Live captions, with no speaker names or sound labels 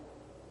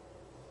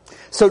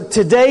So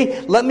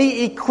today, let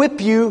me equip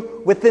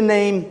you with the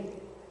name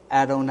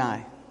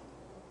Adonai.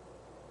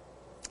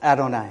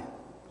 Adonai.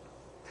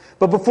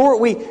 But before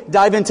we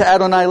dive into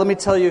Adonai, let me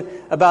tell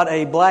you about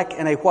a black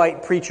and a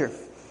white preacher.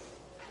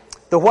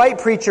 The white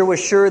preacher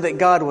was sure that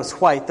God was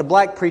white. The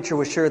black preacher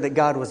was sure that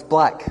God was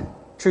black.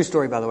 True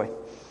story, by the way.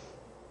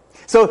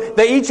 So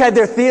they each had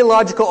their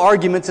theological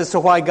arguments as to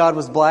why God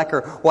was black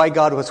or why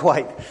God was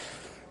white.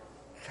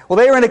 Well,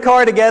 they were in a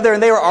car together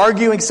and they were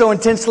arguing so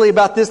intensely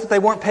about this that they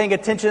weren't paying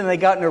attention and they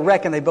got in a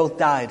wreck and they both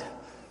died.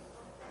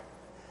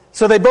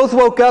 So they both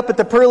woke up at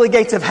the pearly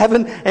gates of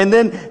heaven, and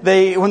then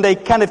when they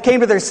kind of came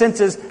to their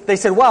senses, they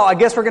said, wow, I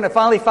guess we're going to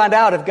finally find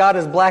out if God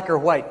is black or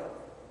white.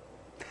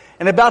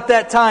 And about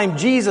that time,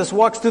 Jesus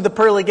walks through the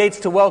pearly gates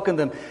to welcome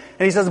them.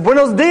 And he says,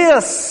 Buenos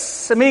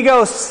dias,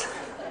 amigos.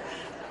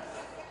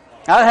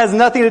 That has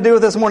nothing to do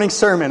with this morning's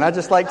sermon. I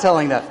just like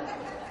telling that.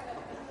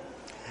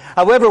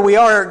 However, we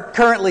are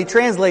currently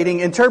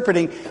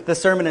interpreting the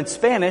sermon in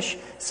Spanish.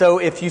 So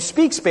if you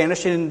speak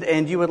Spanish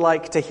and you would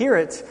like to hear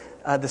it,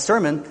 the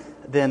sermon,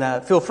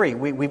 then feel free.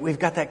 We've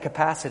got that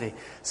capacity.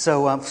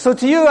 So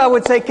to you, I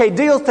would say, que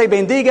Dios te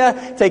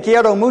bendiga, te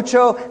quiero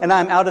mucho, and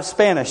I'm out of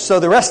Spanish. So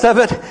the rest of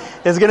it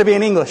is going to be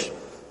in English.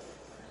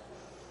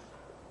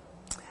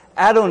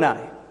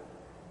 Adonai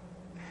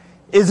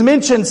is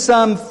mentioned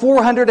some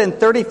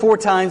 434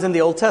 times in the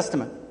Old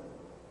Testament,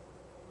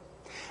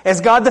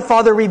 as God the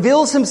Father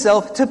reveals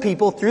Himself to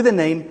people through the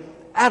name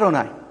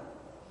Adonai.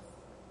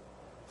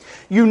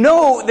 You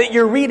know that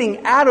you're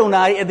reading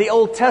Adonai in the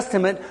Old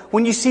Testament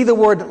when you see the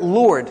word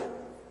Lord.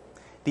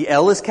 The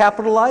L is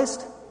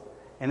capitalized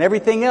and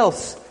everything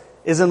else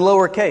is in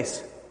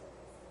lowercase.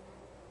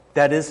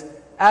 That is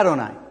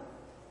Adonai.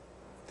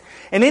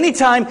 And any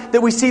time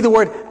that we see the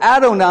word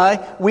Adonai,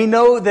 we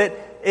know that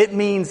it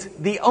means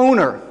the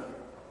owner.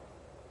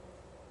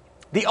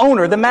 The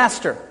owner, the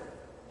master.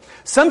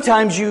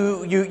 Sometimes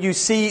you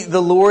see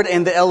the Lord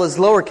and the L is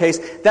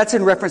lowercase. That's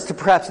in reference to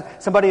perhaps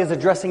somebody is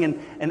addressing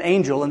an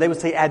angel, and they would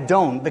say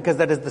Adon, because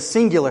that is the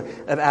singular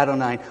of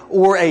Adonai.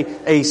 Or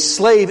a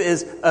slave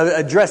is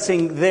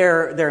addressing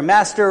their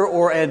master,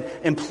 or an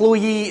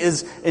employee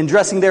is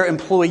addressing their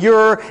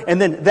employer,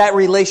 and then that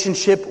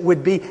relationship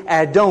would be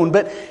Adon.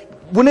 But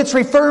when it's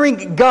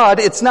referring God,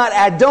 it's not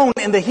Adon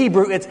in the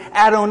Hebrew, it's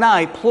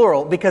Adonai,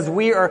 plural, because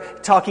we are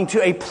talking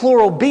to a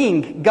plural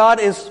being. God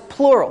is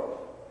plural.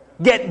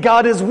 Yet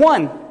God is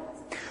one.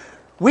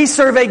 We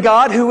serve a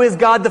God who is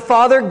God the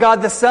Father,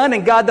 God the Son,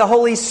 and God the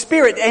Holy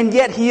Spirit, and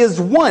yet He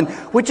is one.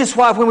 Which is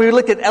why when we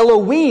looked at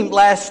Elohim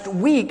last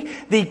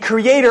week, the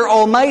Creator,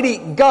 Almighty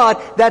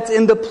God, that's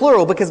in the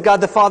plural, because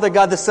God the Father,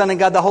 God the Son, and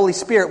God the Holy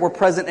Spirit were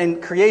present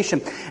in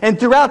creation. And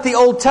throughout the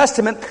Old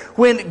Testament,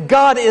 when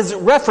God is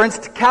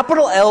referenced,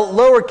 capital L,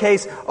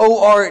 lowercase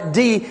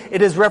O-R-D,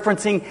 it is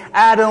referencing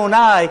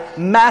Adonai,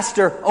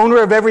 Master,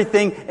 owner of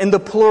everything, in the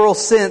plural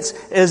sense,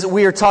 as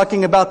we are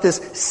talking about this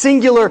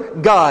singular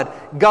God.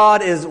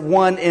 God is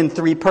one in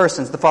three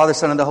persons, the Father,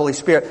 Son, and the Holy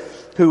Spirit,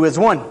 who is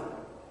one.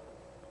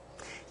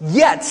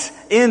 Yet,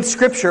 in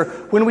Scripture,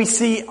 when we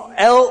see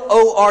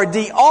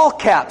L-O-R-D, all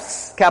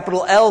caps,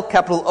 capital L,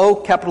 capital O,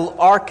 capital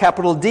R,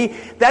 capital D,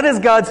 that is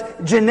God's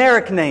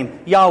generic name,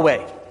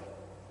 Yahweh.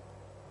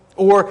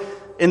 Or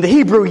in the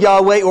Hebrew,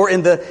 Yahweh, or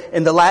in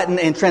the Latin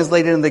and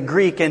translated in the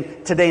Greek,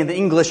 and today in the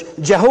English,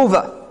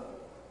 Jehovah.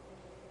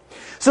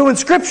 So in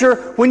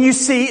Scripture, when you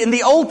see in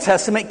the Old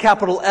Testament,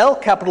 capital L,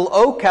 capital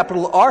O,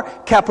 capital R,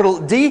 capital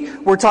D,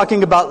 we're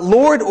talking about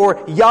Lord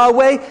or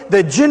Yahweh,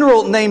 the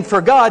general name for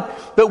God.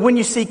 But when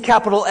you see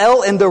capital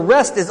L and the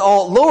rest is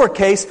all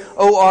lowercase,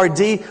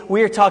 O-R-D,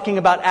 we are talking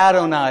about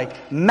Adonai,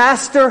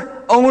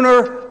 Master,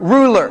 Owner,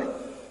 Ruler.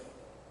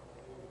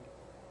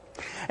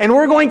 And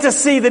we're going to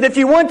see that if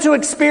you want to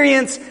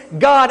experience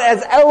God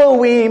as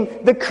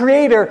Elohim, the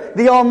Creator,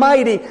 the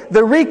Almighty,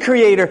 the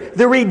Recreator,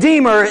 the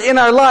Redeemer in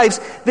our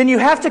lives, then you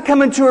have to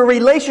come into a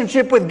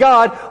relationship with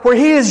God where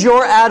He is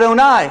your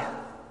Adonai.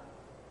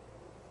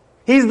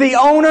 He's the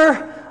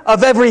owner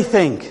of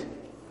everything.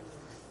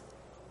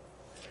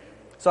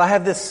 So I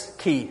have this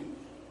key.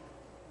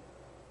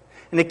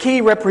 And the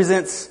key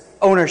represents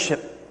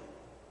ownership.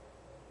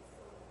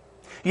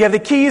 You have the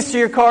keys to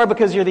your car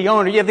because you're the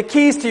owner. You have the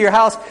keys to your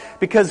house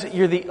because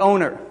you're the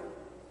owner.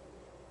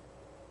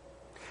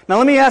 Now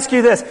let me ask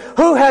you this.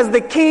 Who has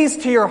the keys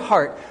to your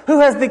heart? Who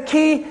has the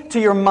key to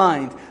your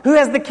mind? Who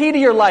has the key to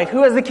your life?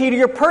 Who has the key to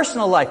your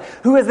personal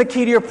life? Who has the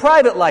key to your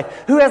private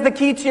life? Who has the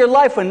key to your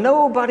life when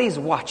nobody's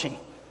watching?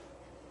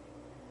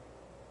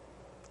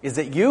 Is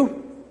it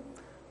you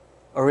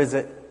or is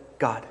it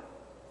God?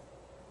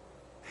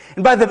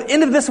 And by the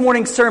end of this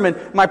morning's sermon,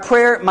 my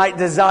prayer, my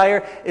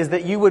desire is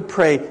that you would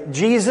pray,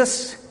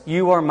 Jesus,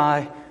 you are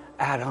my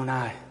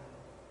Adonai.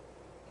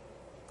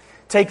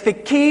 Take the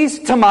keys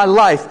to my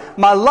life.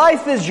 My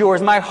life is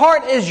yours. My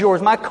heart is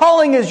yours. My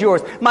calling is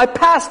yours. My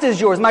past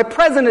is yours. My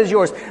present is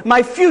yours.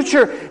 My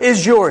future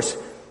is yours.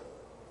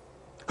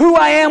 Who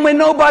I am when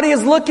nobody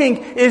is looking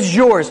is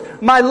yours.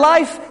 My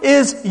life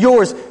is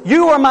yours.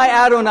 You are my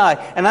Adonai.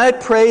 And I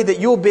pray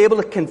that you'll be able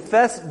to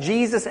confess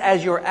Jesus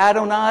as your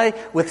Adonai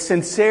with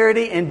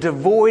sincerity and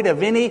devoid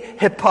of any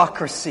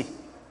hypocrisy.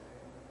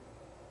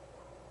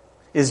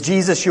 Is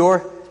Jesus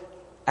your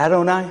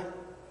Adonai?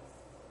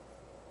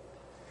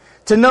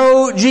 To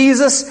know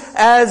Jesus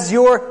as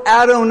your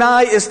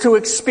Adonai is to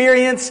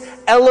experience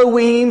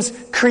Elohim's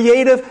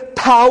creative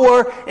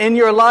power in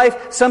your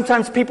life.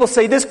 Sometimes people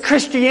say, this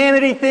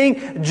Christianity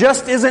thing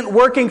just isn't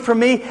working for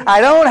me.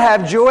 I don't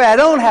have joy. I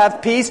don't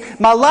have peace.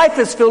 My life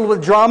is filled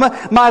with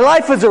drama. My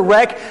life is a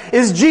wreck.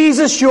 Is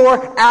Jesus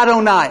your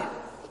Adonai?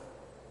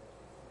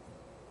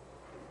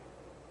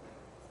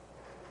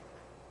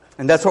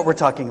 And that's what we're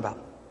talking about.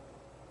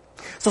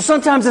 So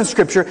sometimes in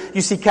Scripture,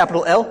 you see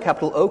capital L,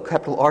 capital O,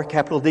 capital R,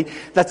 capital D.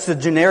 That's the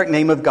generic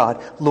name of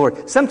God,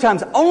 Lord.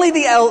 Sometimes only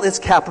the L is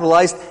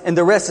capitalized and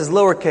the rest is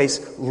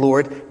lowercase,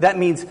 Lord. That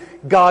means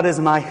God is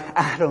my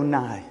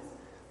Adonai.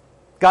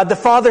 God the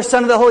Father,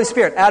 Son, and the Holy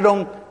Spirit.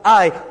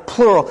 Adonai,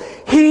 plural.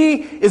 He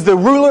is the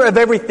ruler of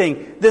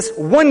everything. This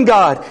one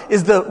God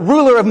is the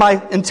ruler of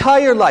my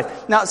entire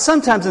life. Now,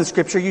 sometimes in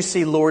Scripture, you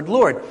see Lord,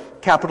 Lord.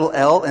 Capital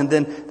L, and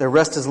then the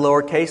rest is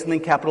lowercase, and then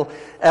capital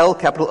L,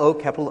 capital O,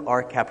 capital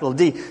R, capital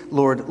D.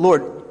 Lord,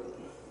 Lord.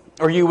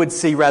 Or you would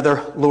see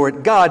rather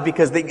Lord God,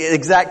 because the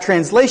exact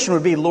translation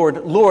would be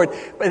Lord, Lord.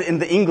 But in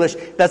the English,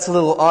 that's a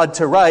little odd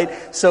to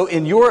write. So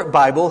in your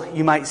Bible,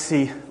 you might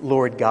see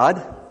Lord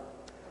God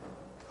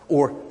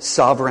or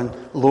Sovereign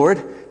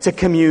Lord to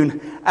commune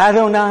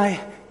Adonai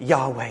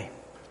Yahweh.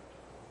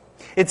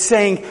 It's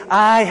saying,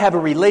 I have a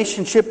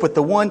relationship with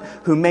the one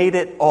who made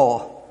it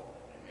all.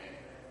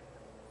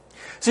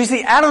 So you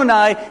see,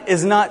 Adonai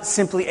is not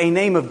simply a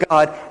name of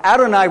God.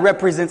 Adonai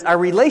represents our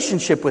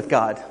relationship with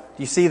God. Do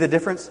you see the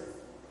difference?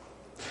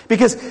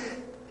 Because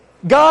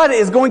God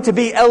is going to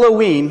be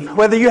Elohim,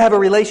 whether you have a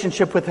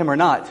relationship with Him or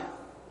not.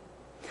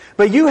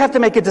 But you have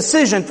to make a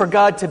decision for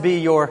God to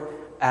be your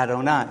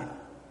Adonai.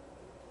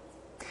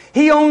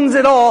 He owns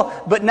it all,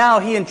 but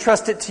now He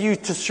entrusts it to you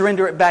to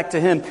surrender it back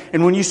to Him.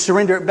 And when you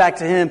surrender it back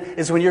to Him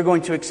is when you're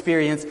going to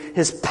experience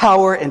His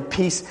power and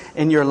peace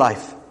in your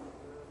life.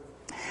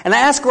 And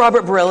I asked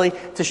Robert Borelli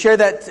to share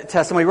that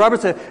testimony.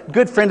 Robert's a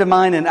good friend of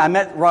mine, and I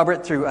met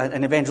Robert through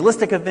an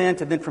evangelistic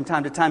event, and then from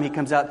time to time he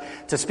comes out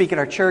to speak at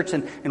our church,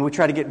 and we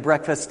try to get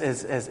breakfast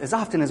as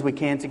often as we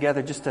can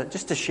together just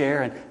to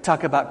share and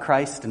talk about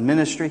Christ and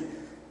ministry.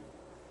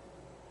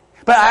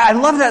 But I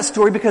love that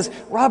story because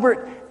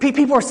Robert,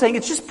 people are saying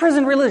it's just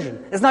prison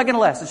religion. It's not going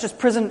to last. It's just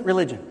prison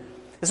religion.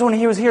 And so when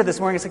he was here this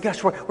morning, I said,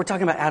 gosh, we're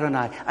talking about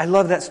Adonai. I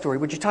love that story.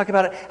 Would you talk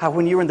about it? How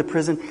when you were in the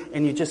prison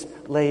and you just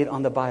laid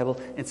on the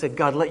Bible and said,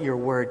 God, let your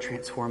word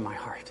transform my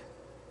heart.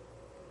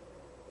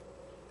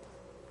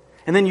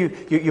 And then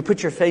you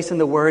put your face in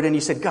the word and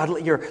you said, God,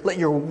 let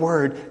your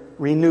word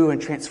renew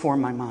and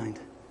transform my mind.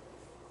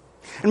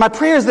 And my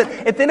prayer is that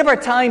at the end of our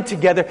time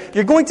together,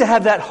 you're going to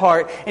have that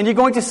heart and you're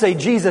going to say,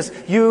 Jesus,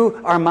 you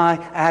are my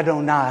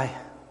Adonai.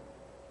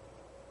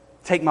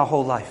 Take my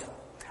whole life.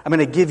 I'm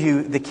going to give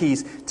you the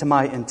keys to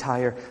my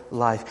entire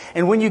life.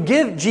 And when you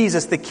give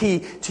Jesus the key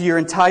to your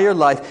entire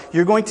life,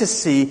 you're going to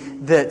see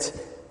that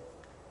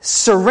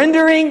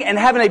surrendering and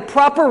having a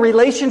proper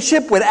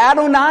relationship with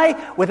Adonai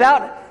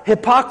without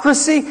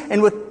hypocrisy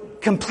and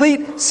with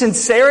complete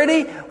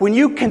sincerity, when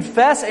you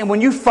confess and when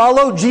you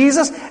follow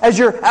Jesus as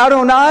your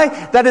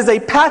Adonai, that is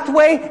a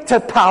pathway to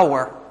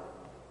power.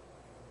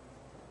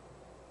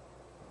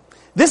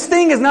 This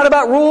thing is not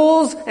about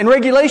rules and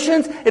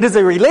regulations. It is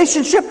a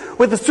relationship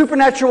with the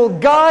supernatural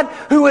God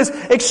who is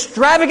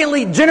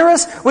extravagantly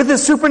generous with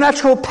His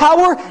supernatural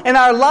power in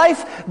our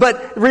life.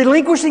 But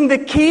relinquishing the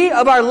key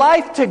of our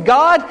life to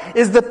God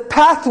is the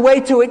pathway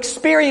to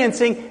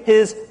experiencing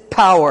His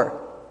power.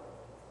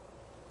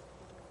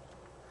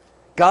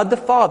 God the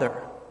Father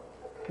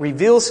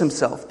reveals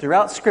Himself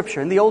throughout Scripture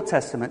in the Old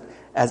Testament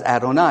as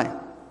Adonai.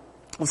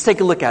 Let's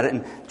take a look at it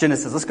in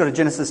Genesis. Let's go to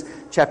Genesis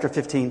chapter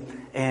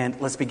 15 and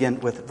let's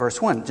begin with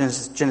verse 1.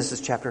 Genesis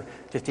chapter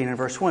 15 and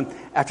verse 1.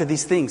 After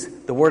these things,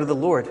 the word of the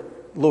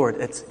Lord,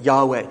 it's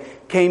Yahweh,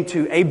 came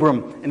to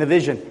Abram in a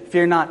vision.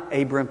 Fear not,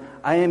 Abram,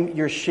 I am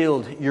your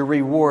shield, your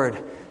reward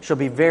shall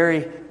be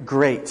very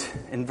great.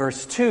 In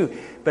verse 2,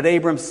 but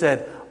Abram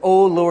said,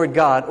 O Lord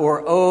God,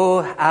 or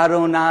O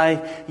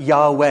Adonai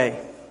Yahweh,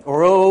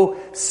 or O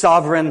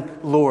Sovereign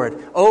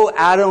Lord, O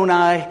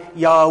Adonai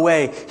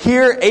Yahweh.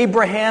 Here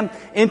Abraham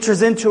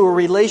enters into a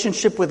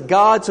relationship with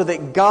God so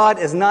that God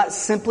is not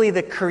simply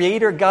the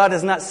Creator. God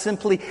is not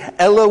simply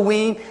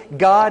Elohim.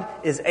 God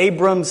is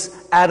Abram's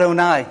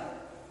Adonai.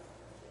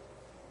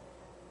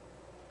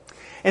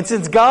 And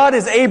since God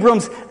is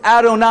Abram's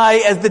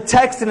Adonai, as the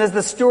text and as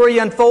the story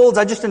unfolds,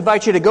 I just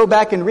invite you to go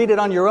back and read it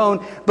on your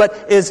own.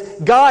 But as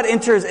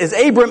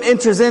Abram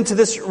enters into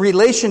this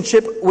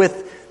relationship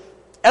with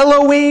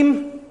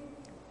Elohim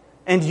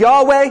and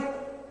Yahweh,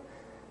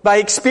 by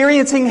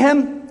experiencing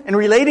Him and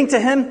relating to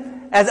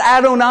Him as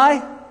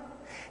Adonai,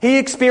 he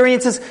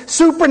experiences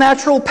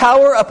supernatural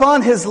power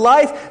upon his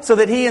life so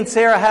that he and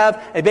Sarah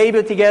have a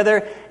baby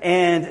together,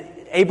 and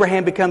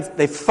Abraham becomes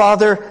the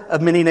father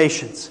of many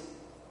nations.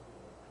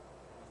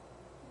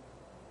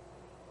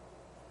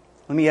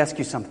 Let me ask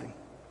you something.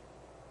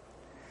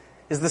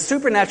 Is the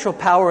supernatural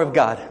power of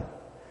God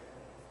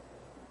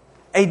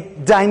a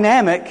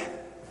dynamic,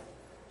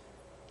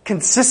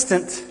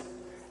 consistent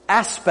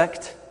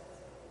aspect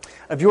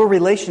of your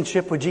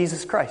relationship with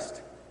Jesus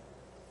Christ?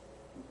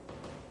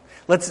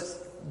 Let's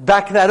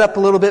back that up a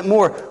little bit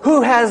more.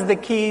 Who has the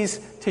keys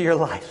to your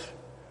life?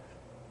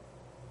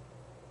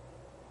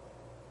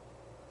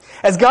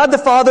 As God the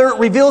Father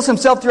reveals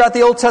Himself throughout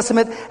the Old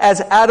Testament as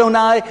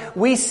Adonai,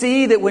 we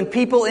see that when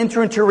people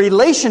enter into a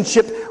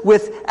relationship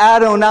with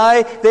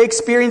Adonai, they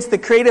experience the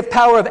creative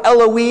power of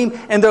Elohim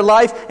in their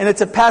life, and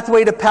it's a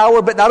pathway to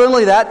power. But not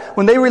only that,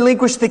 when they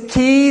relinquish the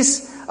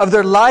keys of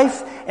their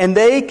life and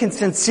they can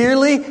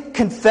sincerely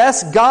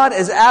confess God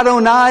as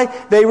Adonai,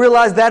 they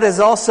realize that is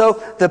also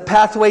the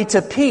pathway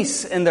to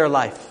peace in their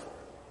life.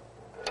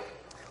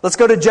 Let's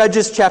go to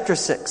Judges chapter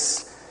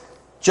 6.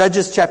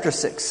 Judges chapter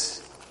 6.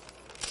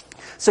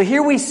 So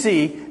here we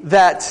see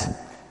that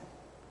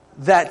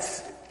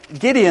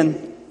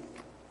Gideon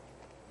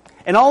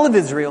and all of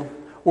Israel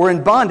were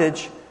in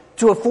bondage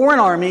to a foreign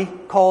army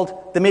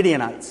called the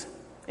Midianites.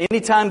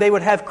 Anytime they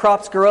would have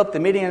crops grow up, the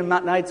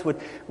Midianites would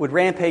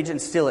rampage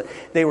and steal it.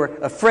 They were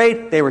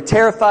afraid, they were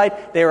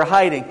terrified, they were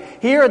hiding.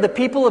 Here are the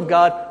people of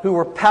God who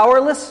were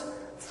powerless,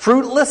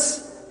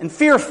 fruitless, and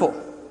fearful.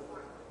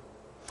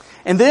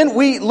 And then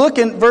we look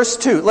in verse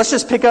 2. Let's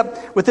just pick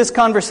up with this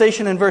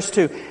conversation in verse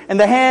 2. And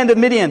the hand of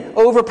Midian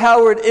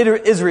overpowered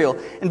Israel.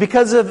 And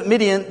because of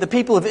Midian, the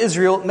people of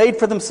Israel made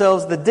for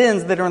themselves the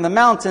dens that are in the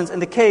mountains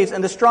and the caves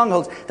and the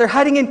strongholds. They're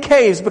hiding in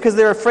caves because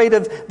they're afraid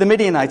of the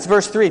Midianites.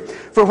 Verse 3.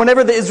 For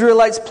whenever the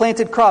Israelites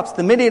planted crops,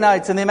 the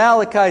Midianites and the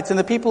Amalekites and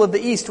the people of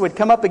the east would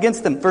come up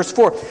against them. Verse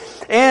 4.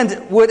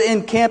 And would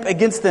encamp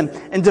against them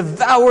and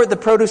devour the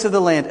produce of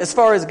the land as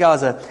far as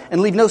Gaza,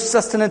 and leave no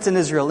sustenance in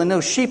Israel, and no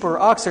sheep or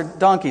ox or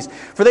donkeys.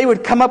 For they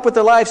would come up with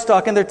their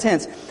livestock and their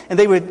tents, and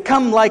they would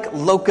come like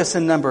locusts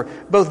in number.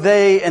 Both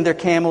they and their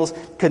camels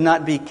could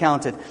not be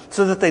counted,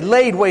 so that they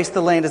laid waste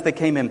the land as they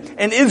came in.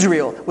 And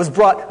Israel was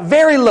brought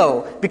very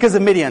low because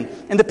of Midian.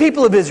 And the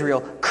people of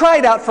Israel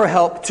cried out for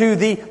help to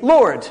the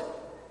Lord.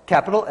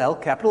 Capital L,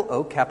 capital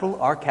O,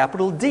 capital R,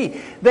 capital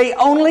D. They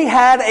only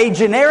had a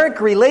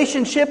generic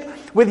relationship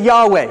with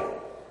Yahweh.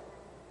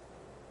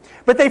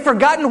 But they've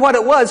forgotten what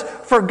it was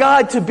for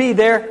God to be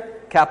their,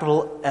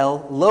 capital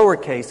L,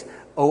 lowercase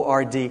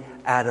O-R-D,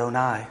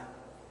 Adonai.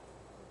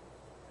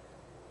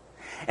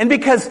 And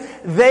because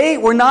they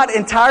were not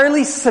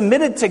entirely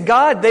submitted to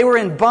God, they were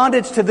in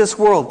bondage to this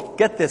world.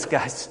 Get this,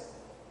 guys.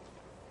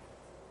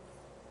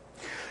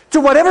 To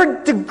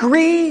whatever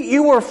degree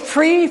you are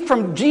free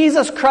from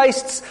Jesus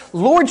Christ's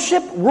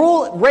lordship,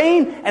 rule,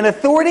 reign, and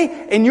authority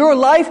in your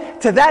life,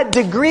 to that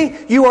degree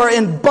you are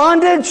in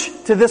bondage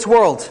to this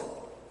world.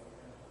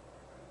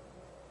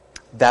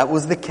 That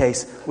was the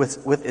case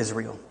with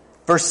Israel.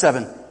 Verse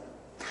 7.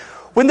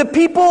 When the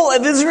people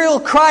of Israel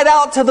cried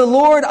out to the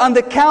Lord on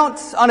account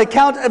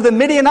of the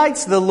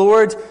Midianites, the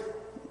Lord,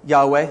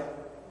 Yahweh,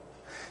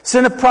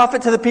 sent a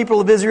prophet to the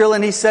people of Israel,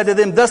 and he said to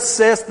them, Thus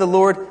saith the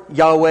Lord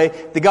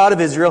Yahweh, the God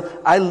of Israel,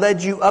 I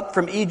led you up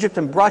from Egypt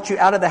and brought you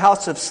out of the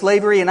house of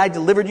slavery, and I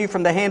delivered you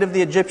from the hand of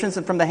the Egyptians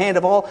and from the hand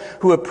of all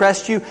who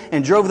oppressed you,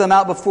 and drove them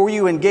out before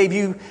you and gave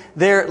you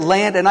their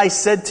land. And I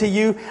said to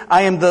you,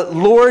 I am the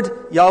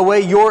Lord Yahweh,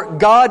 your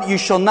God. You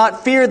shall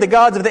not fear the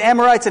gods of the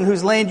Amorites in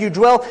whose land you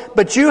dwell,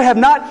 but you have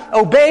not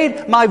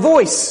obeyed my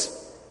voice.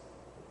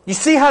 You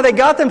see how they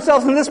got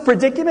themselves in this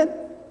predicament?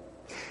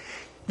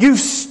 You've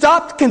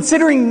stopped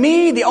considering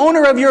me the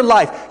owner of your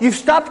life. You've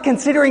stopped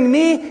considering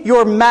me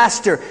your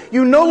master.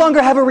 You no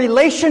longer have a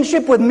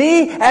relationship with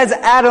me as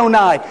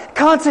Adonai.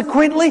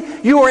 Consequently,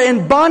 you are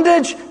in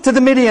bondage to the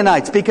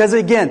Midianites. Because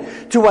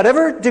again, to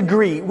whatever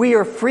degree we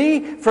are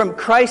free from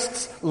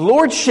Christ's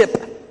lordship,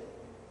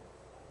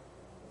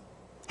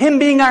 Him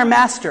being our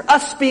master,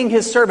 us being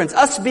His servants,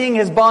 us being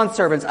His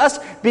bondservants, us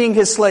being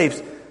His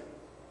slaves,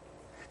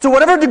 to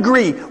whatever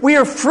degree we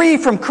are free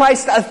from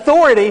Christ's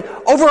authority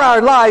over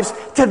our lives,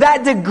 to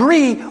that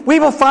degree we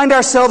will find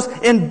ourselves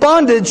in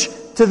bondage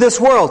to this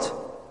world.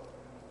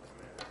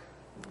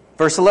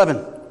 Verse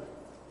 11.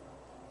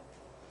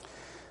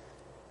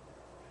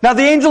 Now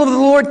the angel of the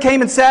Lord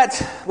came and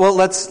sat. Well,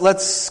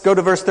 let's go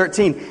to verse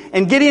 13.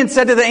 And Gideon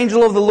said to the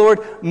angel of the Lord,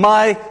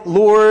 My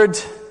Lord,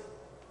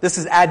 this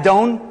is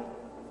Adon.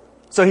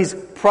 So he's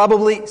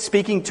probably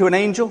speaking to an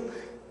angel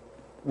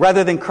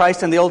rather than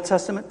Christ in the Old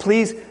Testament.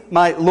 Please,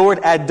 my Lord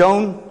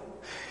Adon,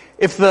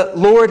 if the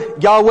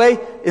Lord Yahweh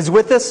is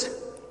with us,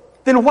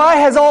 then why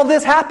has all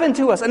this happened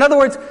to us? In other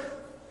words,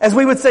 as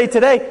we would say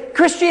today,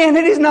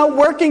 Christianity is not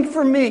working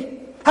for me.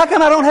 How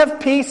come I don't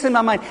have peace in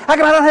my mind? How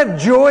come I don't have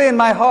joy in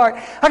my heart?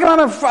 How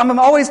come I'm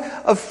always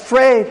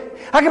afraid?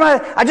 How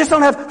come I just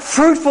don't have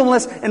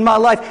fruitfulness in my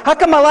life? How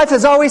come my life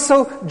is always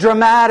so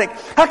dramatic?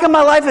 How come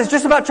my life is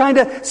just about trying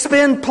to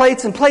spin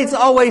plates, and plates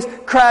always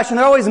crash, and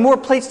there are always more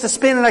plates to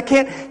spin, and I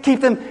can't keep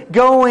them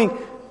going?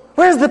 What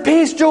Where's the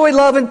peace, joy,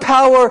 love, and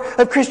power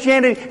of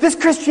Christianity? This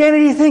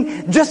Christianity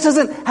thing just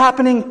isn't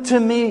happening to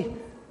me.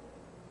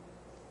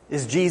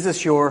 Is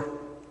Jesus your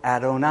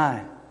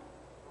Adonai?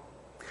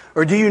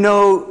 Or do you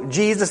know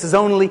Jesus is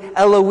only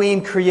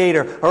Elohim,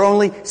 creator, or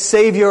only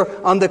Savior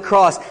on the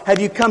cross? Have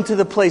you come to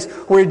the place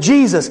where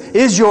Jesus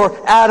is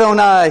your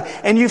Adonai,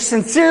 and you've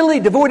sincerely,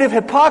 devoid of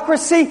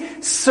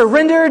hypocrisy,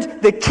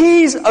 surrendered the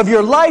keys of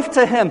your life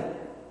to Him?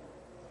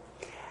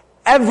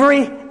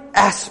 Every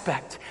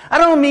aspect. I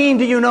don't mean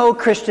do you know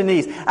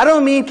Christianese. I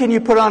don't mean can you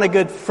put on a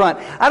good front.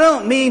 I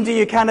don't mean can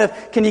you kind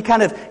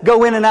of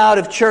go in and out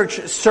of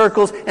church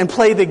circles and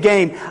play the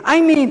game.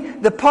 I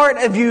mean the part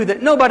of you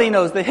that nobody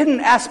knows, the hidden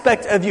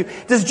aspect of you.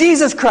 Does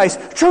Jesus Christ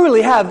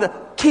truly have the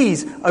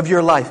keys of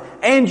your life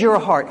and your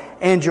heart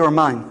and your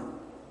mind?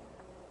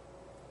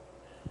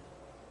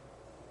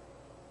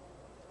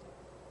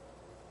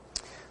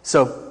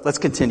 So, let's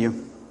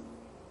continue.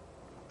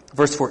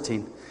 Verse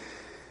 14.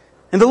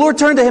 And the Lord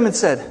turned to him and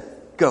said,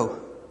 "Go.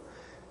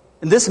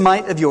 And this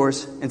might of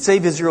yours, and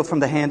save Israel from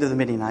the hand of the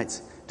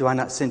Midianites, do I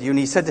not send you?" And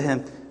he said to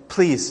him,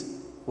 "Please,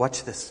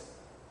 watch this."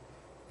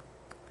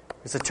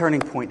 There's a turning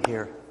point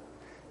here.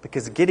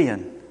 Because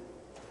Gideon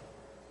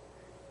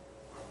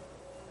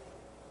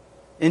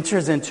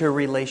enters into a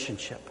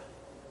relationship,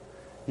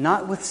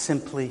 not with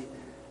simply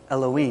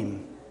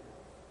Elohim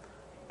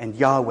and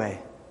Yahweh,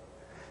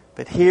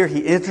 but here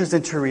he enters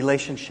into a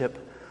relationship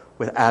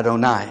with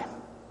Adonai.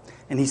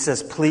 And he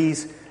says,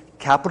 "Please,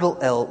 capital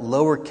L,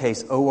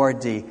 lowercase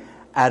O-R-D,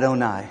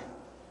 Adonai.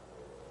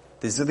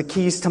 These are the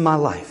keys to my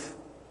life.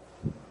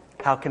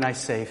 How can I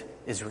save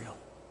Israel?"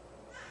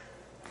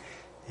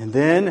 And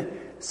then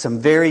some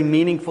very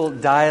meaningful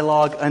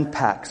dialogue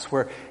unpacks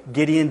where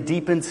Gideon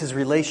deepens his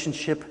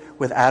relationship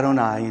with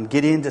Adonai, and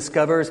Gideon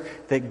discovers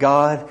that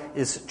God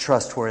is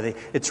trustworthy.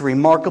 It's a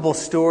remarkable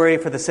story.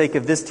 For the sake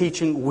of this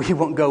teaching, we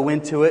won't go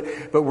into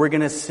it, but we're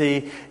going to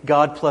see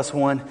God plus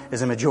one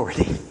is a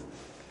majority.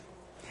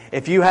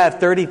 If you have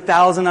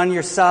 30,000 on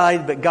your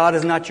side, but God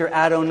is not your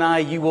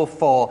Adonai, you will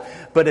fall.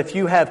 But if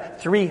you have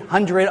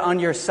 300 on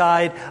your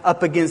side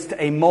up against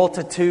a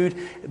multitude,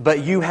 but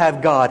you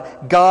have God,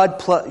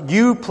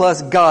 you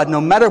plus God, no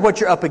matter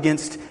what you're up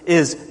against,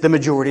 is the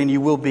majority, and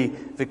you will be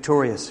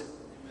victorious.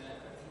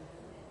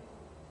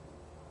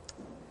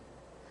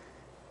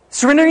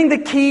 Surrendering the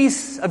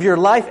keys of your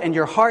life and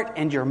your heart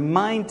and your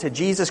mind to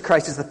Jesus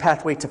Christ is the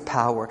pathway to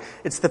power.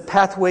 It's the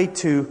pathway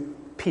to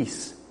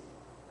peace,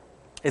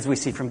 as we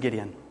see from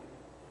Gideon.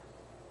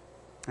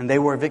 And they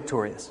were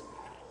victorious.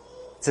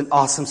 It's an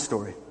awesome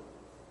story.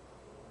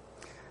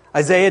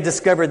 Isaiah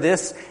discovered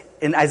this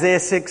in Isaiah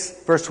 6,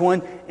 verse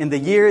 1. "In the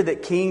year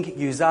that King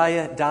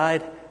Uzziah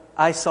died,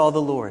 I saw the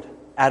Lord,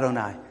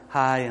 Adonai,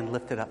 high and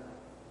lifted up."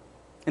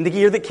 In the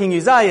year that King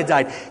Uzziah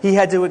died, he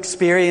had to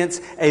experience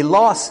a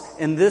loss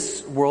in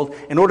this world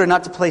in order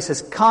not to place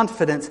his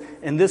confidence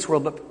in this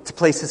world, but to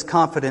place his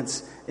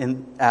confidence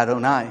in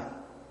Adonai.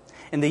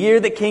 In the year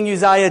that King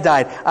Uzziah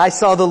died, I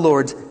saw the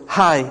Lord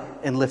high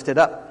and lifted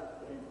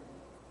up.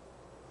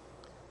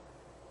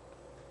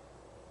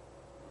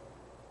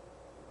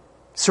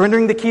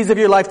 Surrendering the keys of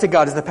your life to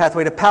God is the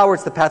pathway to power,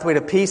 it's the pathway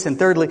to peace, and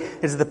thirdly,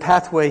 it is the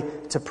pathway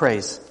to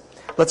praise.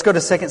 Let's go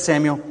to 2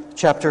 Samuel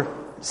chapter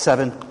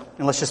 7,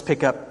 and let's just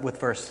pick up with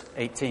verse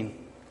 18.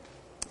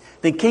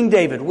 Then King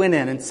David went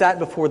in and sat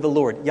before the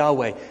Lord,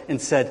 Yahweh,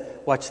 and said,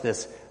 watch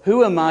this,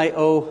 "Who am I,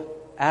 O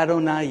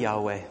Adonai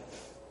Yahweh?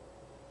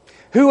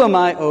 Who am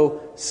I, O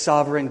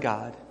sovereign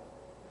God?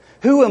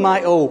 Who am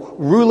I, O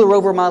ruler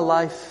over my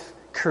life,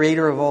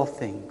 creator of all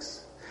things?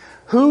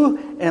 Who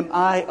am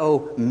I,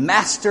 O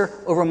master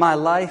over my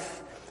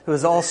life, who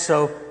is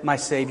also my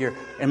Savior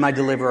and my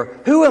deliverer?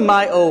 Who am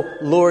I, O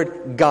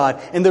Lord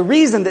God?" And the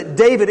reason that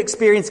David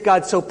experienced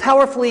God so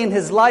powerfully in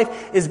his life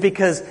is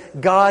because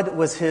God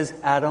was his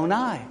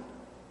Adonai.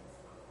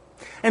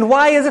 And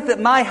why is it that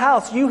my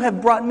house, you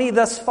have brought me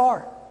thus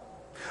far?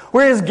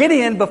 Whereas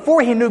Gideon,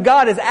 before he knew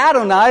God as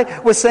Adonai,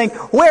 was saying,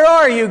 "Where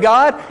are you,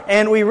 God?"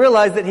 And we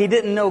realize that he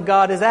didn't know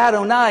God as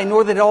Adonai,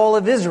 nor did all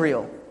of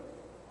Israel.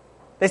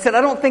 They said,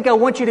 "I don't think I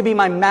want you to be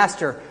my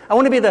master. I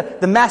want to be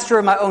the master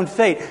of my own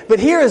fate." But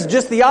here is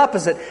just the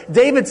opposite.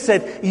 David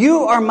said,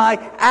 "You are my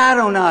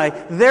Adonai.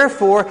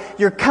 Therefore,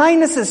 your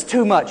kindness is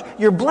too much.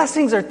 Your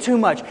blessings are too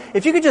much.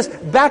 If you could just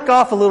back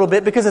off a little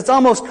bit, because it's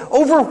almost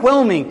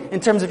overwhelming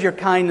in terms of your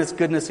kindness,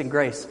 goodness, and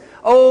grace.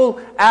 Oh,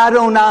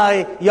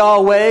 Adonai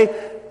Yahweh,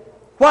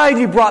 why have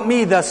you brought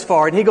me thus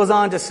far?" And he goes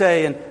on to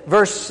say in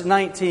verse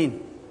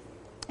 19,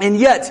 "And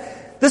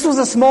yet, this was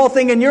a small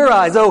thing in your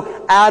eyes, O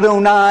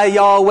Adonai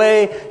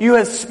Yahweh. You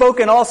have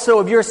spoken also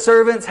of your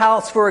servant's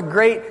house for a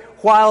great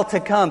while to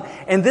come.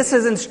 And this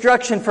is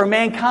instruction for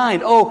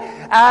mankind. O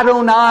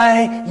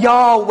Adonai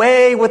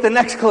Yahweh," with an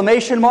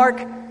exclamation mark.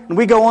 And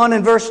we go on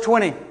in verse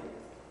 20.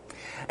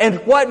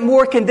 "And what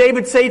more can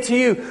David say to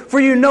you? For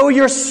you know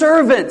your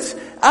servant.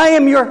 I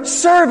am your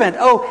servant,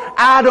 O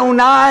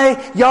Adonai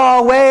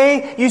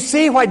Yahweh." You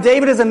see why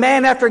David is a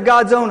man after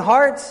God's own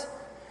heart?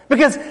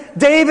 Because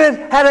David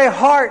had a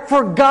heart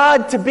for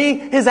God to be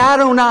his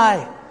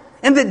Adonai,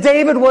 and that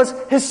David was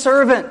his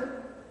servant.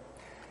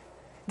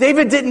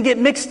 David didn't get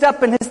mixed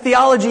up in his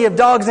theology of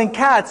dogs and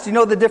cats. Do you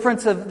know the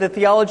difference of the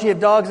theology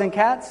of dogs and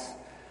cats?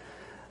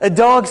 A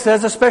dog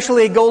says,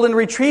 especially a golden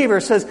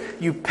retriever, says,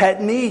 you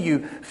pet me,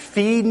 you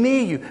feed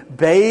me, you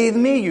bathe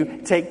me,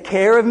 you take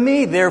care of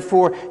me,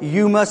 therefore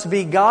you must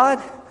be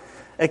God.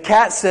 A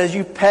cat says,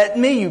 you pet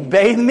me, you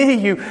bathe me,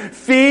 you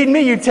feed me,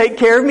 you take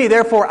care of me,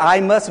 therefore I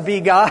must be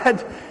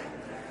God.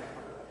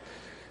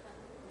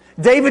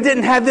 David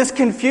didn't have this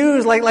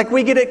confused like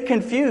we get it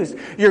confused.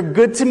 You're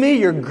good to me.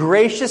 You're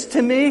gracious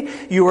to me.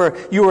 You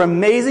are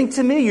amazing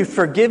to me. You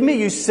forgive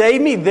me. You save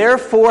me.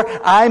 Therefore,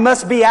 I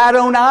must be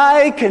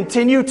Adonai.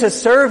 Continue to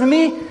serve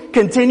me.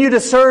 Continue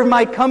to serve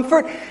my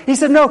comfort. He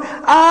said, no,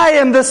 I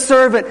am the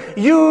servant.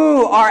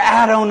 You are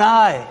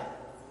Adonai.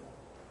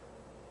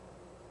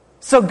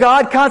 So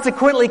God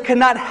consequently could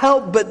not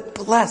help but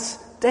bless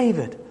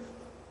David.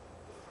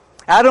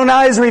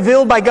 Adonai is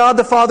revealed by God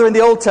the Father in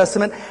the Old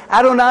Testament.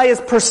 Adonai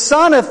is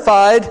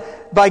personified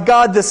by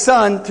God the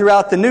Son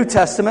throughout the New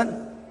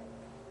Testament.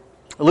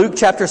 Luke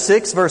chapter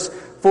 6, verse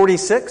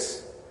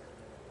 46.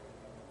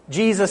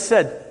 Jesus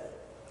said,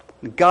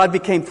 God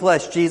became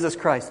flesh, Jesus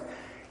Christ.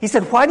 He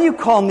said, why do you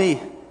call me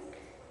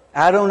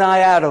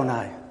Adonai,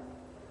 Adonai,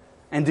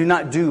 and do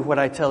not do what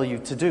I tell you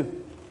to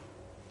do?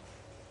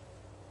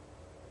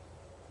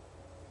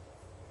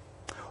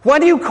 Why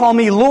do you call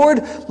me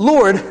Lord,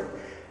 Lord,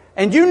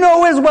 and you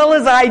know as well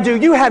as I do,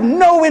 you have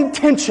no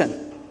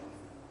intention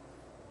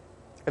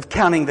of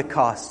counting the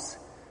costs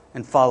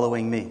and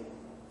following me?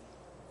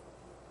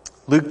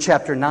 Luke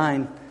chapter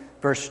 9,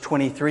 verse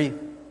 23.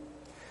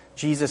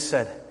 Jesus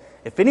said,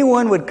 if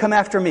anyone would come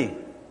after me,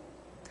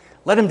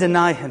 let him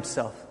deny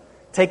himself,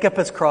 take up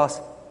his cross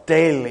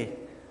daily,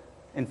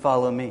 and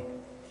follow me.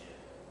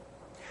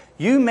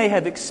 You may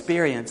have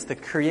experienced the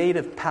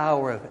creative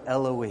power of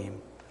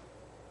Elohim,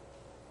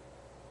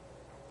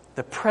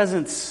 the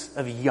presence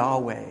of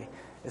Yahweh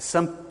at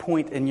some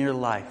point in your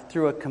life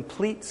through a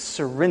complete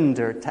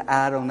surrender to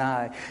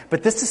Adonai.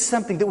 But this is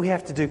something that we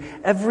have to do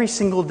every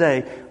single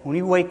day. When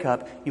you wake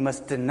up, you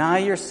must deny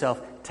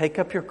yourself, take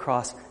up your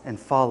cross, and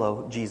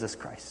follow Jesus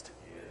Christ.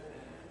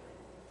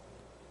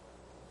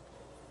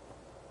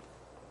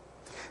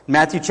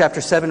 Matthew chapter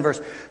 7, verse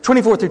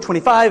 24 through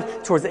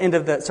 25, towards the end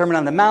of the Sermon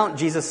on the Mount,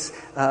 Jesus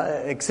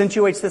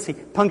accentuates this. He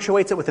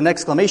punctuates it with an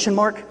exclamation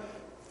mark.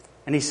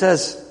 And he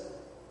says,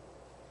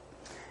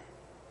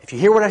 if you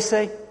hear what I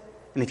say,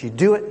 and if you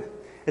do it,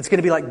 it's going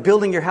to be like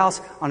building your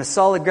house on a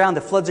solid ground.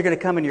 The floods are going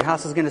to come and your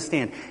house is going to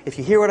stand. If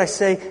you hear what I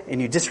say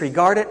and you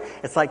disregard it,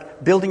 it's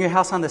like building your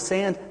house on the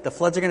sand. The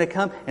floods are going to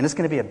come and it's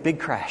going to be a big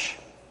crash.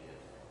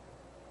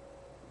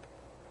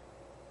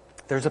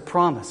 There's a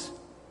promise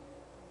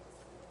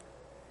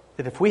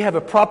that if we have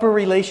a proper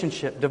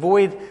relationship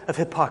devoid of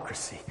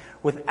hypocrisy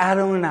with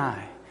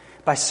Adonai,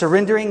 by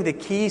surrendering the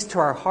keys to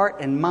our heart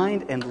and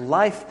mind and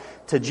life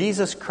to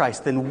Jesus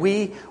Christ, then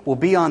we will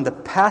be on the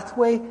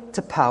pathway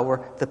to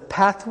power, the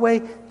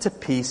pathway to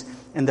peace,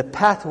 and the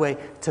pathway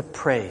to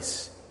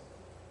praise.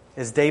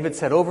 As David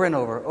said over and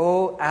over,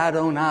 "Oh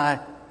Adonai,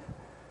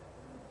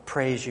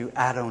 praise you,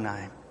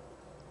 Adonai."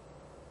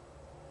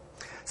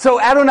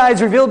 So Adonai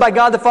is revealed by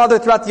God the Father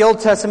throughout the Old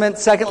Testament.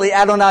 Secondly,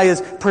 Adonai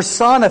is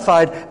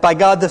personified by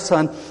God the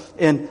Son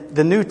in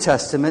the New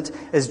Testament,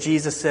 as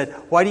Jesus said,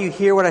 why do you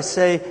hear what I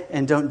say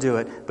and don't do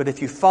it? But if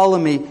you follow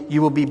me,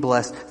 you will be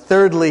blessed.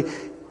 Thirdly,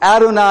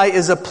 Adonai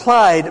is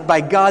applied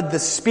by God the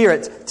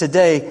Spirit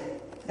today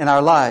in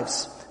our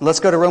lives. Let's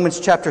go to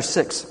Romans chapter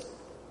 6.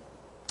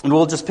 And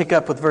we'll just pick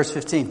up with verse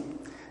 15.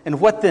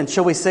 And what then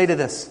shall we say to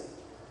this?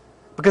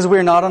 Because we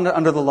are not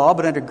under the law,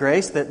 but under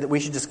grace, that we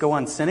should just go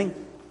on sinning?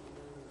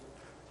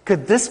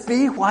 Could this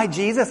be why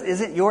Jesus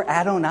isn't your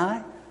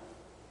Adonai?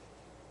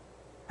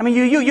 I mean,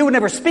 you would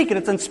never speak it.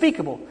 It's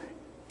unspeakable.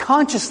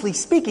 Consciously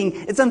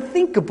speaking, it's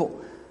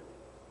unthinkable.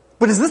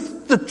 But is this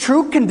the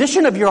true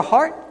condition of your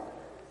heart?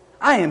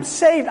 I am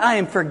saved. I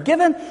am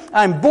forgiven.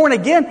 I am born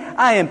again.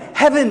 I am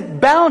heaven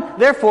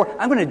bound. Therefore,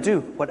 I'm going to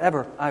do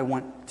whatever I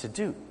want to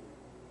do.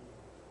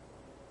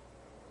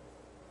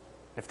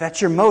 If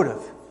that's your motive,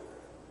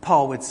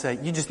 Paul would say,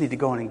 you just need to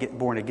go in and get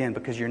born again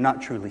because you're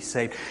not truly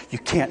saved. You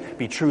can't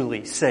be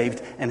truly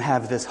saved and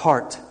have this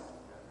heart.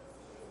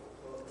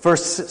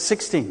 Verse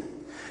 16.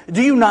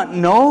 Do you not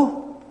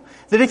know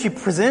that if you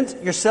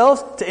present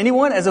yourselves to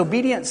anyone as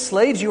obedient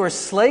slaves, you are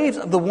slaves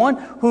of the one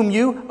whom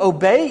you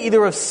obey,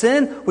 either of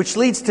sin, which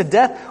leads to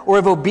death, or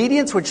of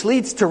obedience, which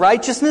leads to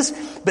righteousness?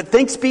 But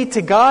thanks be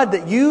to God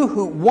that you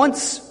who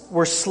once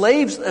were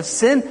slaves of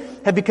sin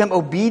have become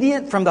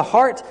obedient from the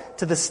heart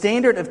to the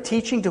standard of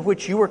teaching to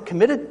which you were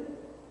committed.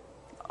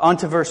 On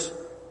to verse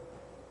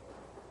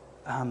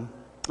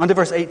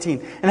 18.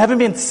 And having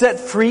been set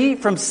free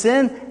from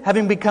sin,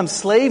 having become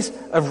slaves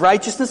of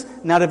righteousness.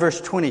 Now to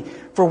verse 20.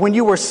 For when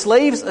you were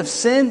slaves of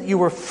sin, you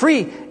were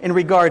free in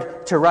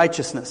regard to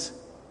righteousness.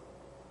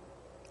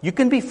 You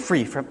can be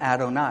free from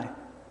Adonai.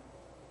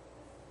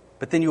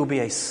 But then you will be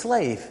a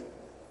slave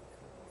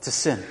to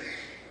sin.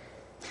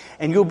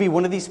 And you'll be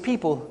one of these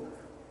people,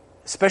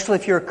 especially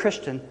if you're a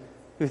Christian,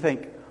 who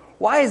think,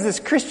 why is this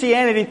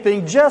Christianity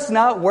thing just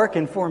not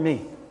working for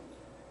me?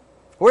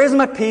 Where's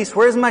my peace?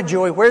 Where's my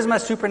joy? Where's my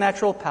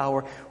supernatural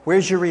power?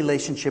 Where's your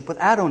relationship with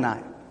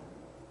Adonai?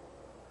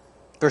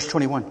 Verse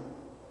 21.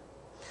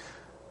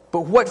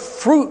 But what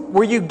fruit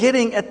were you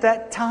getting at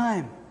that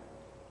time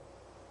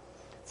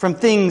from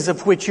things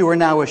of which you are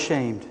now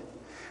ashamed?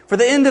 For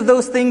the end of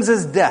those things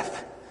is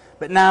death.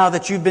 But now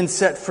that you've been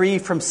set free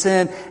from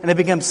sin and have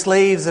become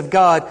slaves of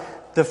God,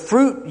 the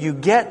fruit you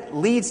get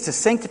leads to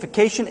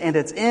sanctification, and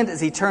its end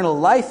is eternal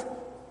life.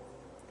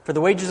 For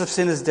the wages of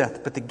sin is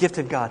death, but the gift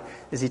of God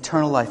is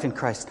eternal life in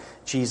Christ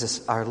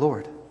Jesus our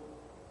Lord.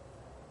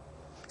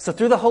 So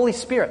through the Holy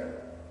Spirit,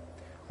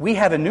 we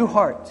have a new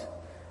heart,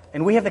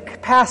 and we have the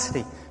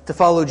capacity to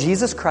follow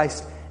Jesus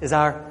Christ as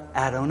our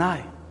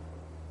Adonai.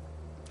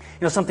 You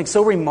know, something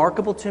so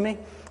remarkable to me,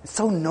 it's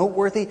so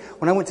noteworthy.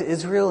 When I went to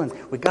Israel and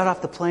we got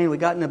off the plane, we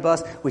got in a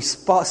bus, we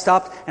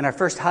stopped, and our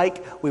first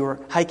hike, we were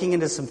hiking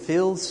into some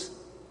fields.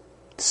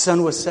 The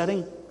sun was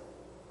setting.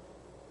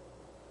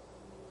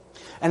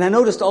 And I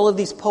noticed all of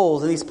these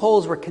poles, and these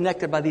poles were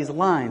connected by these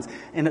lines.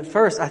 And at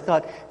first I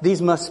thought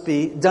these must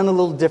be done a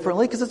little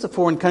differently because it's a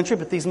foreign country,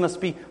 but these must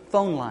be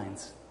phone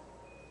lines.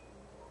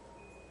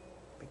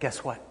 But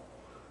guess what?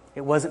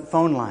 It wasn't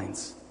phone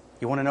lines.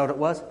 You want to know what it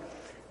was? It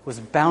was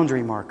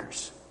boundary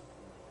markers.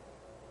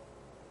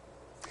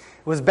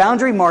 It was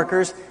boundary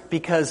markers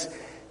because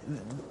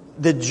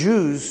the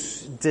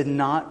Jews did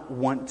not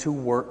want to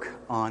work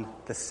on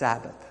the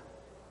Sabbath.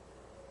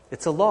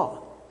 It's a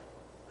law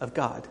of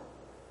God.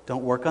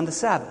 Don't work on the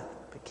Sabbath,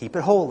 but keep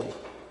it holy.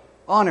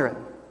 Honor it.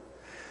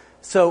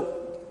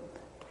 So,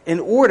 in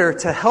order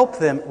to help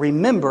them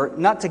remember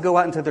not to go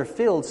out into their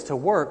fields to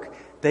work,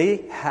 they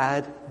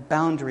had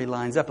boundary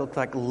lines up. It looked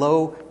like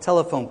low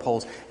telephone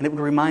poles. And it would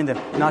remind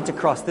them not to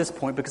cross this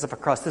point, because if I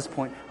cross this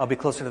point, I'll be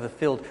closer to the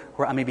field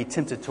where I may be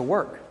tempted to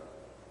work.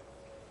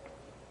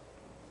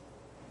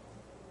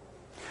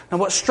 And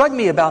what struck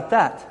me about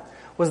that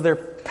was their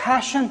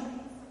passion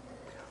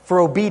for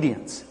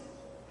obedience.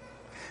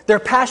 Their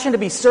passion to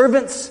be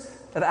servants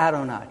of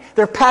Adonai.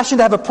 Their passion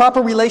to have a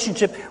proper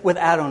relationship with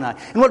Adonai.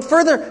 And what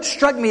further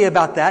struck me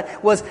about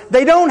that was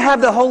they don't have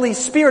the Holy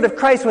Spirit of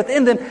Christ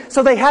within them,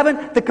 so they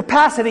haven't the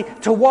capacity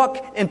to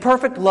walk in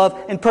perfect love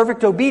and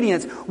perfect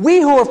obedience.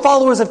 We who are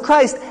followers of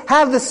Christ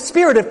have the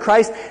Spirit of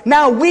Christ.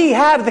 Now we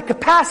have the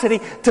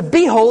capacity to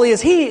be holy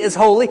as He is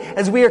holy,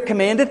 as we are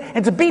commanded,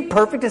 and to be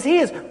perfect as He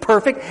is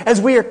perfect, as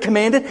we are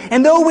commanded.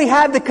 And though we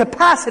have the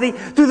capacity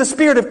through the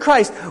Spirit of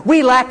Christ,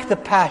 we lack the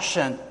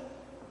passion.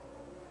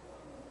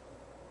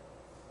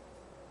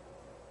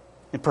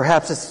 And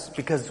perhaps it's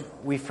because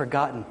we've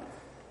forgotten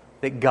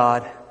that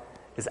God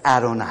is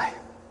Adonai.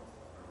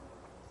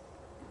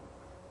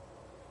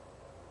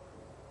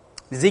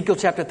 Ezekiel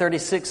chapter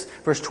 36,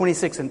 verse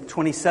 26 and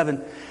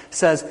 27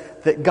 says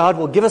that God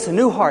will give us a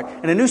new heart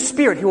and a new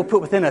spirit He will put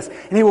within us.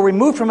 And He will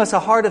remove from us a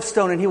heart of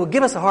stone, and He will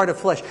give us a heart of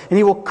flesh. And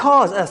He will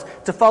cause us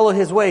to follow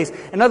His ways.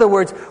 In other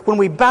words, when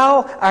we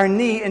bow our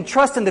knee and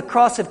trust in the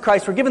cross of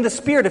Christ, we're given the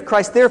Spirit of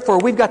Christ. Therefore,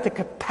 we've got the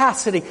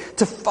capacity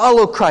to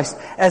follow Christ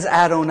as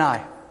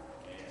Adonai.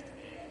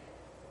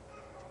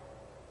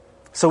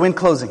 So in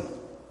closing,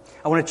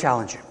 I want to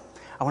challenge you.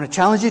 I want to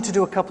challenge you to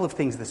do a couple of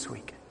things this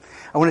week.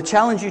 I want to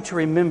challenge you to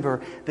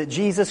remember that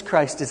Jesus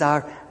Christ is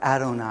our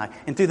Adonai.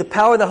 And through the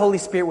power of the Holy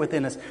Spirit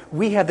within us,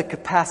 we have the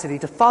capacity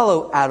to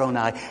follow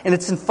Adonai. And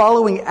it's in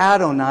following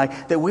Adonai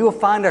that we will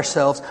find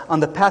ourselves on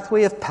the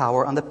pathway of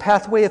power, on the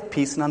pathway of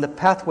peace, and on the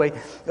pathway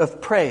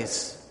of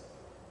praise.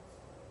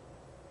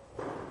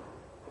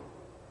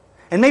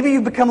 And maybe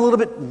you've become a little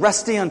bit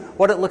rusty on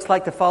what it looks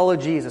like to follow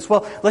Jesus.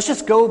 Well, let's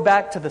just go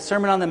back to the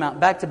Sermon on the Mount,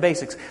 back to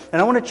basics.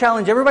 And I want to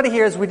challenge everybody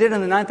here, as we did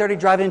in the 9:30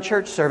 drive-in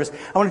church service,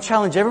 I want to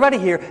challenge everybody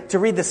here to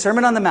read the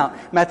Sermon on the Mount,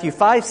 Matthew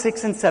 5,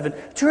 6, and 7,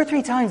 2 or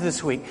 3 times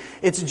this week.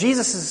 It's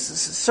Jesus'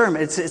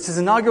 sermon. It's His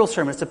inaugural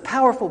sermon. It's a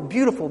powerful,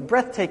 beautiful,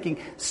 breathtaking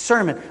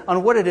sermon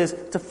on what it is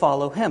to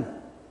follow Him.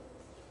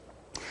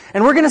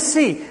 And we're going to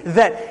see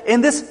that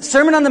in this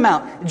Sermon on the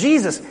Mount,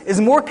 Jesus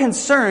is more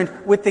concerned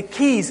with the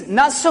keys,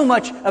 not so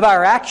much of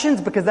our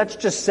actions, because that's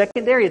just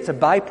secondary. It's a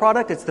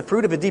byproduct. It's the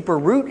fruit of a deeper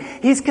root.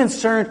 He's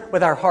concerned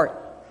with our heart.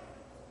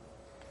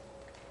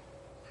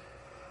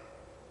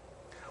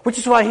 Which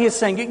is why He is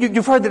saying,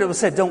 you've heard that it was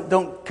said,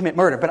 don't commit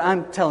murder, but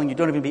I'm telling you,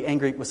 don't even be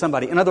angry with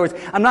somebody. In other words,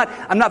 I'm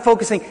not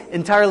focusing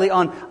entirely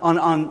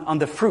on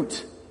the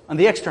fruit, on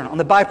the external, on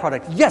the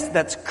byproduct. Yes,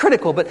 that's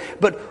critical, but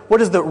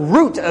what is the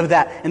root of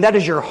that? And that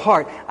is your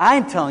heart.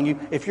 I'm telling you,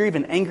 if you're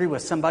even angry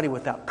with somebody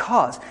without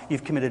cause,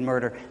 you've committed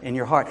murder in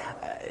your heart.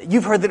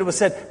 You've heard that it was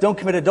said, don't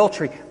commit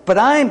adultery. But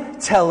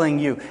I'm telling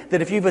you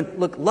that if you even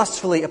look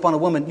lustfully upon a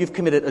woman, you've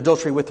committed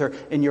adultery with her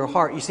in your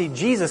heart. You see,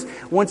 Jesus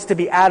wants to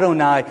be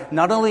Adonai,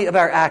 not only of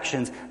our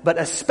actions, but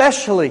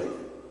especially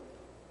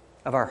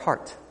of our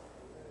heart.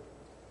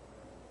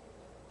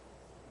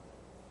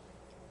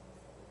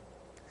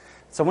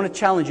 So I want to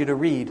challenge you to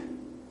read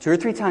 2 or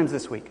 3 times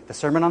this week the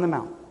Sermon on the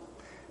Mount,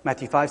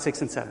 Matthew 5,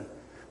 6, and 7.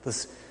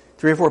 Those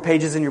 3 or 4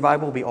 pages in your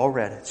Bible will be all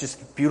read. It's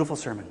just a beautiful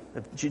sermon.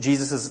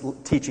 Jesus'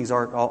 teachings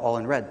are all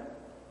in red.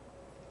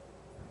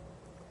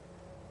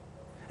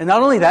 And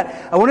not only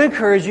that, I want to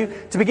encourage you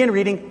to begin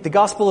reading the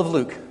Gospel of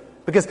Luke.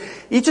 Because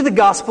each of the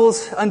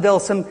Gospels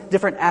unveils some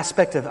different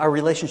aspect of our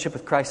relationship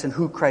with Christ and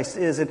who Christ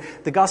is. And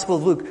the Gospel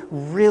of Luke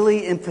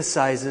really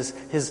emphasizes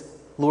His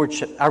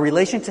lordship, our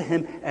relation to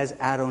Him as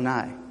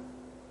Adonai.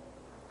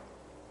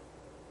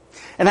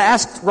 And I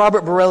asked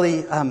Robert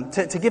Borelli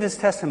to give his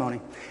testimony.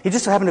 He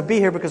just happened to be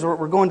here because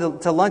we're going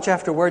to lunch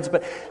afterwards,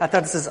 but I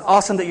thought this is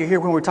awesome that you're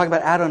here when we're talking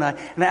about Adonai.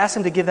 And I asked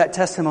him to give that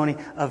testimony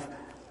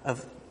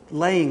of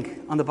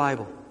laying on the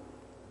Bible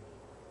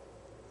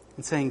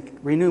and saying,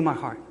 renew my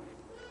heart.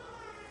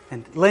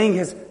 And laying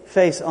his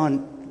face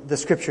on the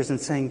Scriptures and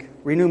saying,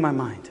 renew my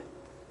mind.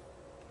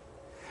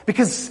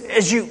 Because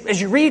as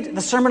you read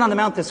the Sermon on the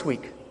Mount this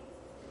week,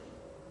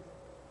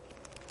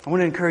 I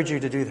want to encourage you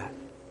to do that.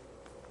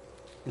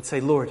 And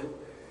say, Lord,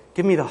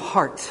 give me the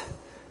heart.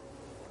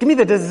 Give me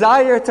the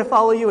desire to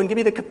follow you and give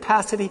me the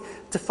capacity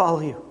to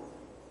follow you.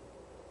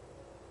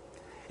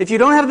 If you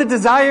don't have the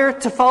desire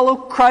to follow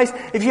Christ,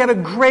 if you have a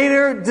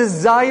greater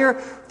desire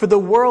for the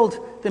world,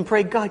 then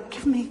pray, God,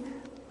 give me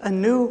a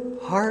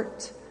new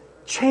heart.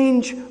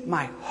 Change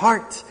my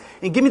heart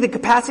and give me the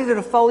capacity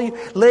to follow you.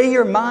 Lay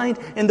your mind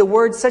in the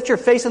Word. Set your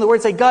face in the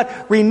Word. Say, God,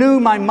 renew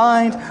my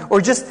mind.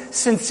 Or just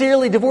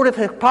sincerely, devoid of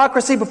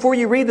hypocrisy, before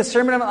you read the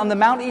Sermon on the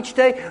Mount each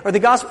day or the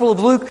Gospel of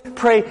Luke,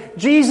 pray,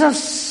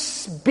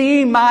 Jesus,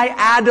 be my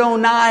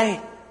Adonai.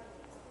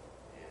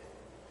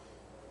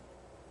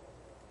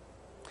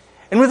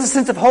 And with a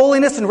sense of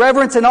holiness and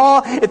reverence and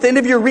awe, at the end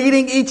of your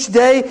reading each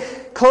day,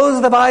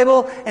 close the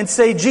Bible and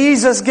say,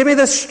 Jesus, give me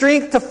the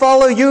strength to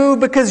follow you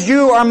because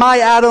you are my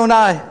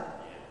Adonai.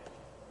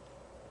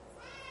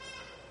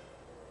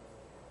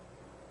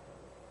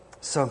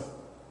 So,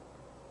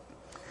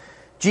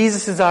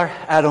 Jesus is our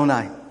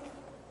Adonai.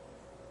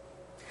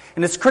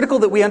 And it's critical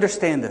that we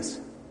understand this.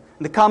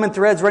 And the common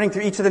threads running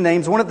through each of the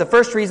names, one of the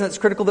first reasons it's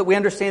critical that we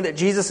understand that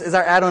Jesus is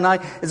our Adonai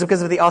is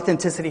because of the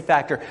authenticity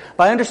factor.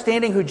 By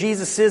understanding who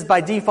Jesus is,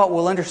 by default,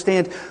 we'll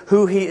understand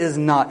who He is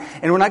not.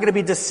 And we're not going to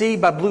be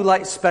deceived by blue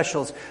light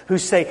specials who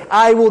say,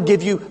 I will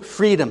give you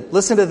freedom.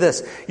 Listen to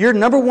this. Your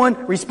number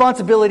one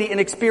responsibility in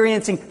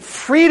experiencing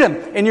freedom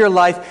in your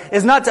life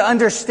is not to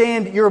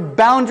understand your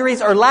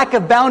boundaries or lack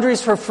of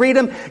boundaries for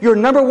freedom. Your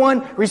number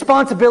one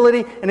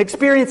responsibility in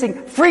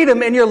experiencing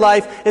freedom in your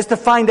life is to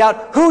find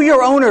out who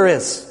your owner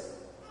is.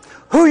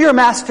 Who your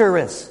master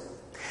is,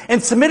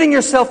 and submitting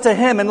yourself to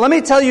Him. And let me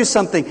tell you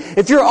something.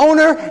 If your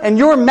owner and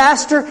your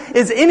master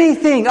is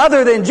anything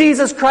other than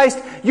Jesus Christ,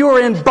 you are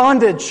in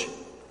bondage.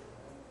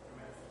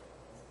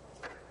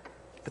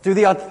 But through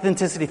the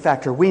authenticity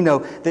factor, we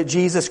know that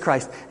Jesus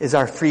Christ is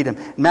our freedom.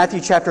 In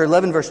Matthew chapter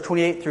 11, verse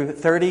 28 through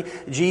 30,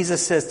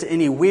 Jesus says to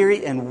any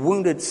weary and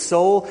wounded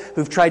soul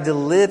who've tried to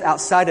live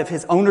outside of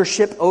His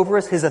ownership over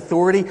us, His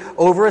authority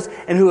over us,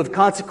 and who have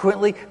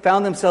consequently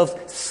found themselves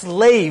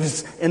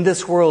slaves in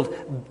this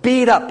world,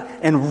 beat up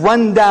and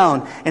run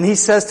down. And He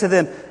says to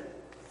them,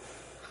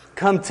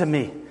 come to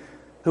me,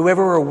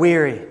 whoever are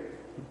weary,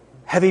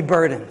 heavy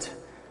burdened,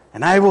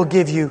 and I will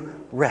give you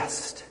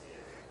rest.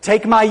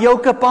 Take my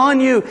yoke upon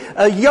you.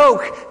 A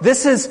yoke.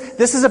 This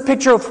is a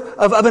picture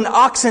of an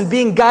oxen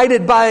being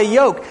guided by a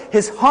yoke.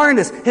 His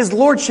harness, His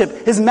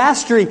lordship, His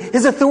mastery,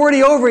 His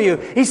authority over you.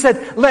 He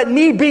said, let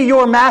me be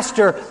your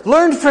master.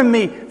 Learn from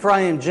me, for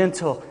I am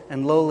gentle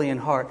and lowly in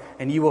heart,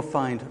 and you will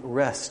find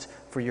rest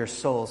for your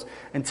souls.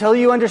 Until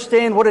you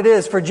understand what it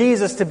is for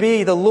Jesus to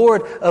be the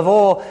Lord of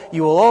all,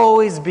 you will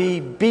always be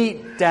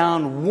beat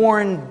down,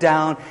 worn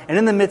down, and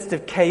in the midst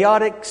of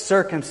chaotic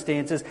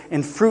circumstances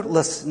and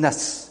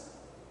fruitlessness.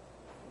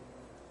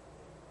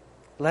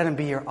 Let Him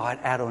be your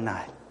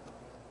Adonai.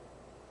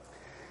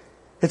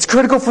 It's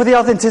critical for the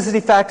authenticity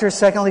factor.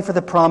 Secondly, for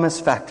the promise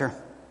factor.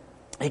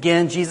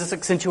 Again, Jesus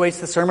accentuates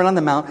the Sermon on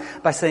the Mount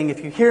by saying,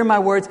 if you hear my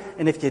words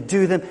and if you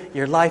do them,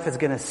 your life is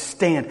going to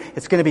stand.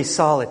 It's going to be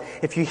solid.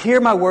 If you hear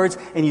my words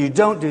and you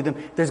don't do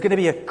them, there's going to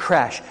be a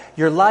crash.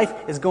 Your life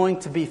is going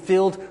to be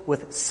filled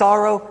with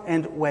sorrow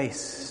and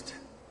waste.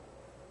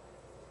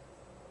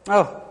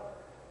 Oh,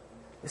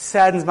 it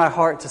saddens my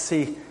heart to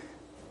see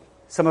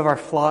some of our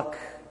flock.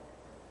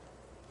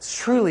 It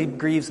truly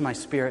grieves my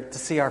spirit to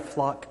see our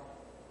flock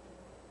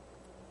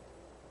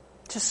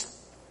just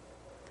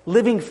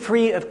living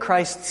free of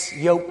Christ's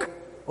yoke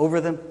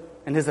over them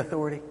and His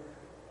authority.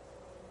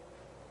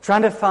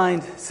 Trying to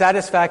find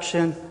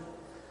satisfaction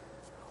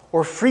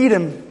or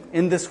freedom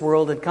in this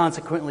world and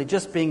consequently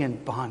just being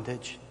in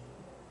bondage.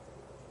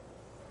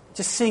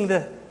 Just seeing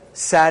the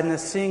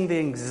sadness, seeing the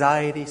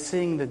anxiety,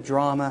 seeing the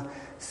drama,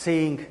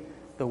 seeing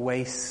the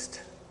waste.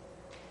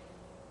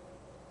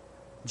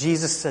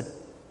 Jesus said,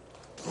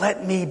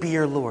 let me be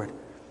your Lord.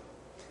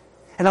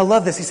 And I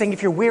love this. He's saying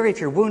if you're weary, if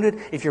you're wounded,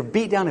 if you're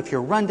beat down, if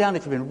you're run down,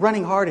 if you've been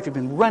running hard, if you've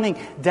been running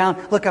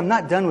down, look, I'm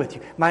not done with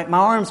you. My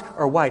arms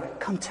are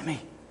wide. Come to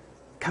me.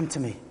 Come to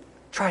me.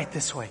 Try it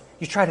this way.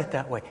 You tried it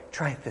that way.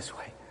 Try it this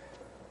way.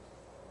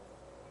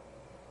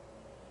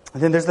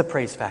 And then there's the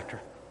praise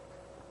factor.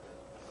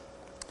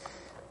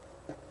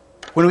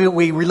 When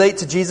we relate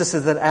to Jesus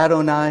as that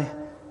Adonai,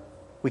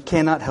 we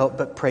cannot help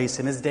but praise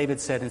Him. As David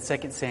said in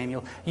 2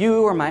 Samuel,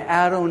 you are my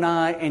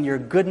Adonai, and your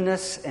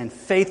goodness and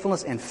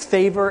faithfulness and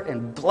favor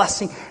and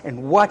blessing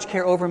and watch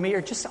care over me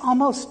are just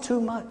almost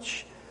too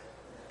much.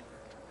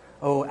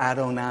 Oh,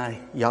 Adonai,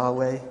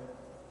 Yahweh.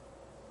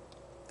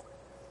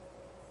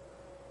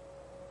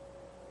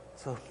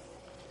 So,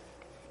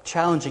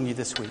 challenging you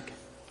this week.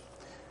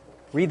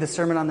 Read the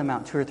Sermon on the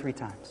Mount 2 or 3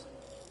 times.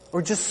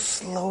 Or just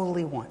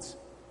slowly once.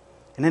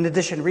 And in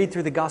addition, read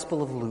through the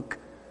Gospel of Luke.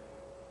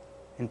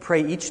 And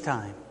pray each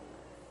time,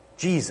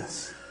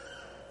 Jesus,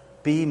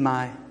 be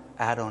my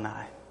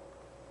Adonai.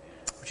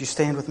 Would you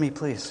stand with me,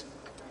 please?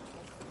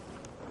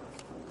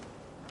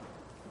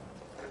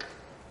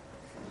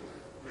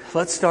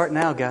 Let's start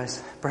now,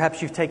 guys.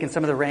 Perhaps you've taken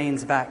some of the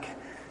reins back,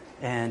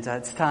 and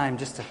it's time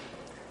just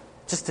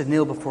to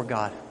kneel before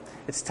God.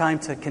 It's time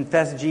to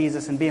confess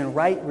Jesus and be in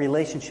right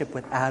relationship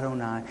with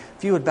Adonai.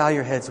 If you would bow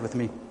your heads with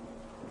me.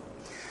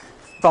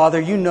 Father,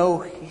 you know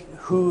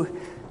who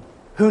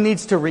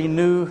needs to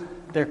renew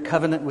their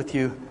covenant with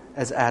you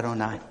as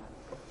Adonai.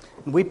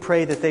 And we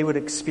pray that they would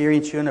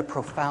experience you in a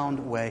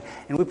profound way.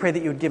 And we pray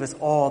that you would give us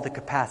all the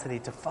capacity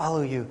to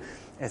follow you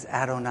as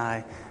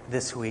Adonai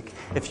this week.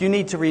 If you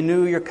need to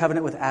renew your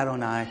covenant with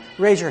Adonai,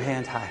 raise your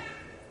hand high.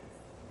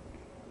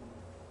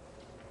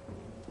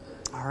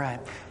 All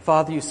right.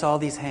 Father, you saw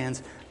these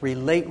hands.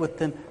 Relate with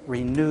them,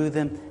 renew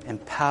them,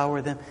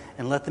 empower them,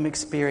 and let them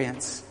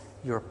experience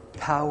your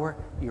power,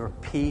 your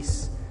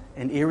peace,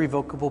 and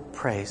irrevocable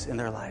praise in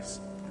their lives.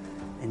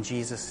 In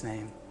Jesus'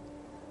 name.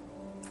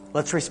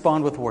 Let's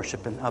respond with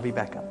worship, and I'll be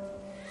back up.